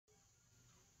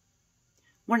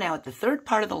We're now at the third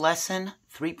part of the lesson,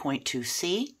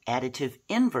 3.2c, additive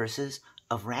inverses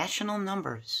of rational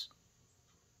numbers.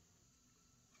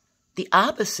 The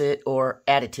opposite or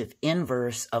additive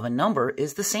inverse of a number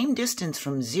is the same distance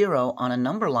from 0 on a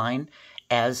number line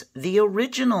as the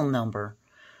original number.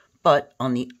 But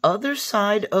on the other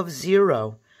side of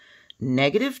 0,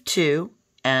 -2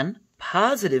 and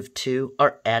 +2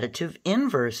 are additive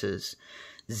inverses.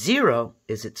 0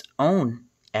 is its own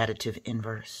additive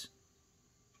inverse.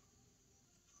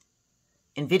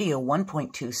 In video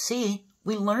 1.2c,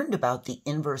 we learned about the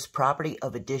inverse property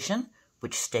of addition,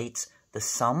 which states the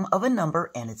sum of a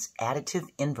number and its additive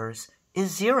inverse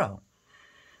is 0.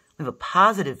 We have a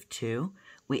 +2.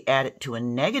 We add it to a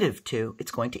 -2.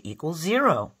 It's going to equal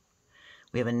 0.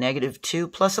 We have a -2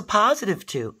 plus a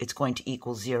 +2. It's going to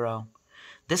equal 0.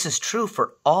 This is true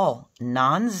for all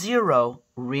non-zero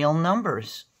real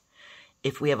numbers.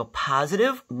 If we have a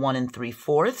 +1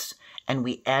 3/4 and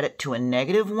we add it to a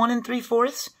 -1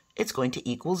 3/4, it's going to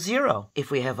equal 0.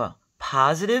 If we have a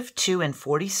 +2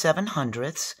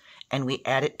 47/100 and we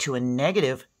add it to a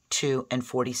 -2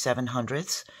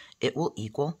 47/100, it will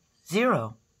equal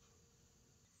 0.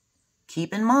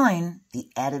 Keep in mind,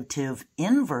 the additive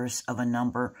inverse of a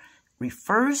number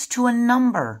refers to a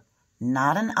number,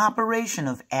 not an operation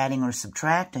of adding or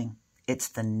subtracting. It's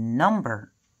the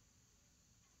number.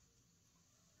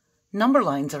 Number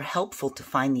lines are helpful to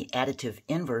find the additive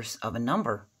inverse of a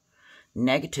number.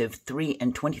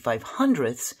 -3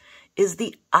 25/100 is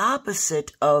the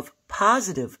opposite of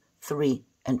 +3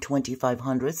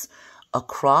 25/100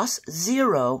 across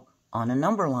 0 on a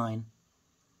number line.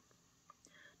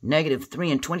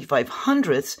 -3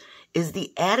 25/100 is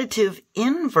the additive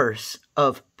inverse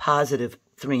of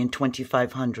 +3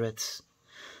 25/100.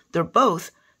 They're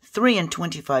both 3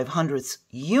 25/100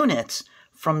 units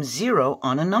from 0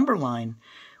 on a number line.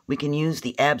 We can use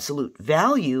the absolute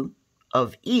value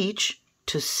of each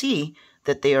to see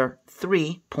that they are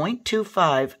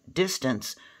 3.25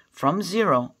 distance from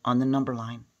 0 on the number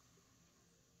line.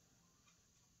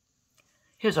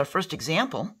 Here's our first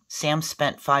example. Sam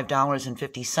spent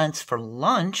 $5.50 for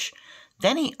lunch,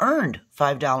 then he earned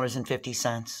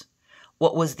 $5.50.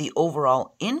 What was the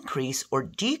overall increase or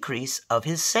decrease of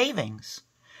his savings?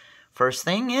 First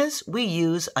thing is we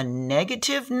use a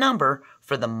negative number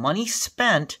for the money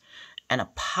spent and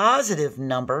a positive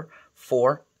number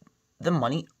for the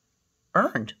money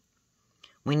earned.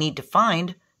 We need to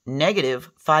find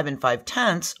 -5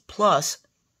 5/10 plus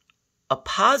a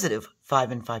 +5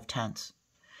 5/10.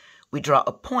 We draw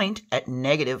a point at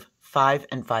 -5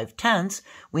 5/10.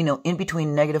 We know in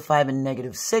between -5 and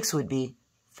 -6 would be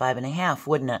 5.5,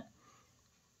 wouldn't it?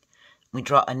 We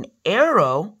draw an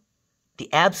arrow,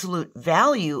 the absolute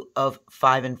value of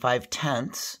 5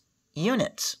 5/10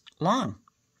 units long.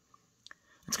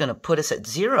 It's going to put us at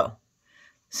 0.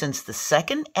 Since the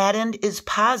second addend is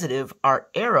positive, our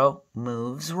arrow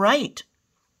moves right.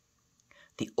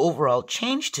 The overall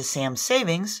change to Sam's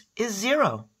savings is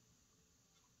 0.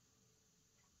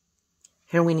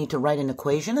 Here we need to write an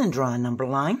equation and draw a number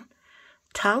line.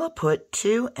 Tala put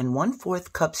 2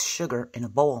 1/4 cups sugar in a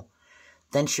bowl.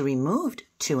 Then she removed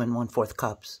 2 1/4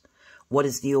 cups. What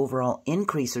is the overall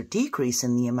increase or decrease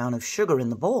in the amount of sugar in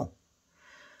the bowl?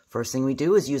 First thing we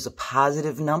do is use a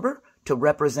positive number to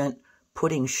represent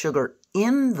putting sugar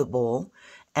in the bowl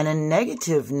and a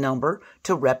negative number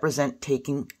to represent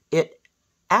taking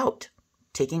out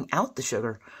the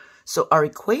sugar. So our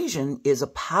equation is a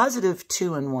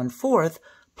 +2 1/4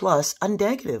 plus a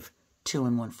 -2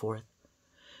 1/4.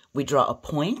 We draw a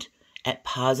point at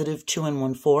 +2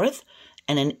 1/4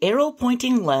 and an arrow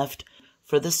pointing left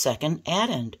for the second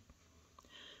addend.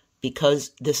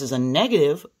 Because this is a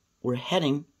negative, we're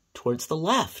heading towards the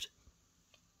left.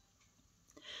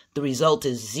 The result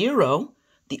is 0.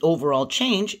 The overall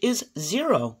change is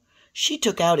 0. She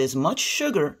took out as much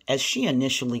sugar as she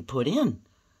initially put in.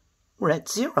 We're at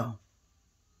 0.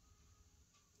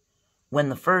 When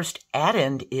the first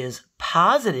addend is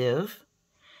positive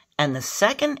and the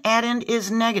second addend is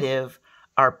negative,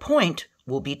 our point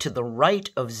will be to the right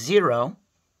of 0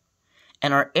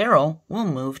 and our arrow will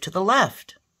move to the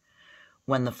left.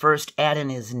 When the first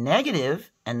addend is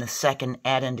negative and the second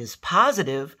addend is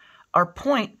positive, our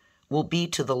point will be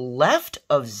to the left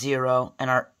of 0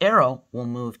 and our arrow will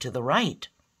move to the right.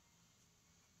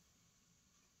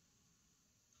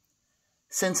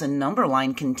 Since a number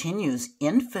line continues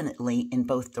infinitely in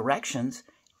both directions,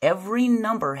 every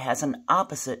number has an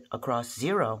opposite across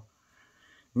 0.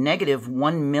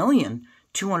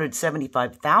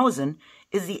 -1,275,000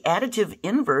 is the additive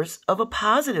inverse of a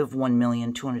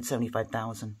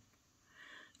 +1,275,000.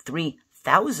 3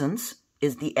 thousandths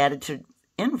is the additive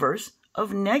inverse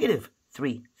of negative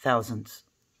 3 thousandths.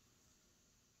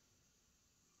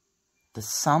 The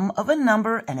sum of a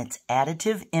number and its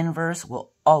additive inverse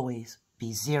will always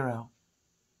be 0.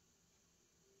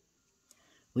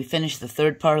 We finished the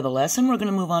third part of the lesson. We're going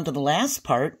to move on to the last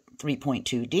part,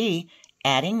 3.2d,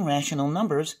 adding rational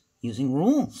numbers using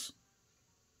rules.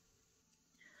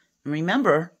 And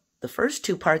remember, the first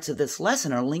two parts of this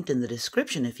lesson are linked in the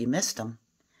description if you missed them.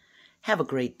 Have a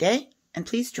great day, and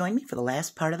please join me for the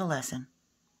last part of the lesson.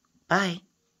 Bye.